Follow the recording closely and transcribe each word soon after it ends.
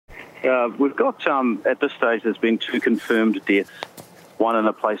We've got, at this stage, there's been 2 confirmed deaths, one in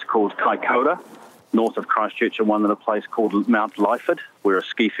a place called Kaikoura, north of Christchurch, and one in a place called Mount Lyford, where a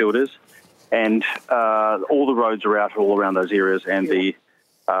ski field is. And all the roads are out all around those areas, and the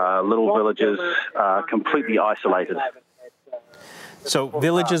little villages are completely isolated. So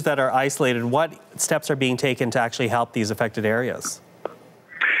villages that are isolated, what steps are being taken to actually help these affected areas?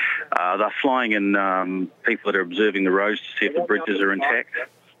 They're flying in people that are observing the roads to see if the bridges are intact,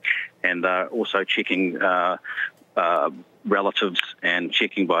 and they're also checking relatives and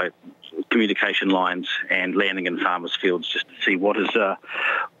checking by communication lines and landing in farmers' fields just to see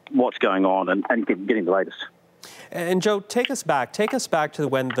what's going on and getting the latest. And Joe, take us back to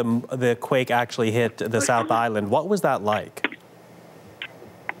when the quake actually hit the South Island. What was that like?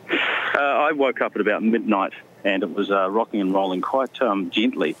 I woke up at about midnight, and it was rocking and rolling quite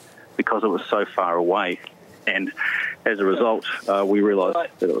gently because it was so far away. And as a result, we realised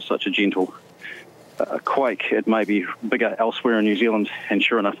that it was such a gentle quake. It may be bigger elsewhere in New Zealand, and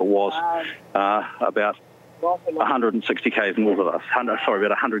sure enough, it was about 160 k's north of us. About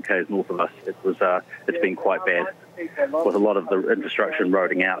 100 k's north of us. It's been quite bad, with a lot of the infrastructure and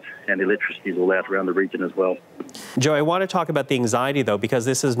roading out, and the electricity is all out around the region as well. Joe, I want to talk about the anxiety, though, because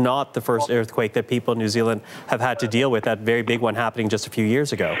this is not the first earthquake that people in New Zealand have had to deal with, that very big one happening just a few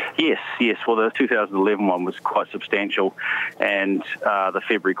years ago. Yes. Well, the 2011 one was quite substantial, and the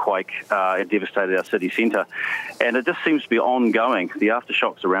February quake it devastated our city centre. And it just seems to be ongoing. The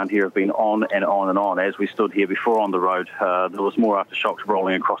aftershocks around here have been on and on and on. As we stood here before on the road, there was more aftershocks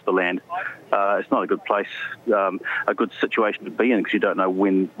rolling across the land. It's not a good place, a good situation to be in, because you don't know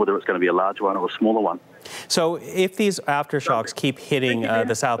whether it's going to be a large one or a smaller one. So if these aftershocks keep hitting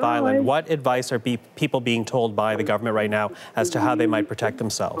the South Island, what advice are people being told by the government right now as to how they might protect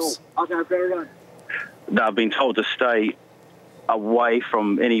themselves? They've been told to stay away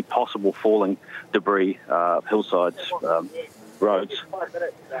from any possible falling debris, hillsides, roads,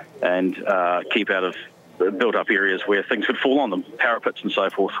 and keep out of built-up areas where things could fall on them, parapets and so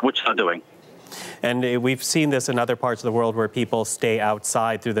forth, which they're doing. And we've seen this in other parts of the world where people stay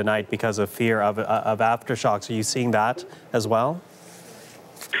outside through the night because of fear of aftershocks. Are you seeing that as well?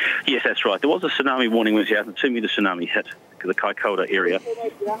 Yes, that's right. There was a tsunami warning when it was out. The 2-metre tsunami hit the Kaikoura area,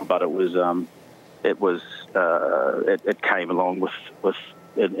 but it came along with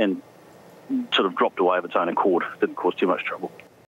and sort of dropped away of its own accord. Didn't cause too much trouble.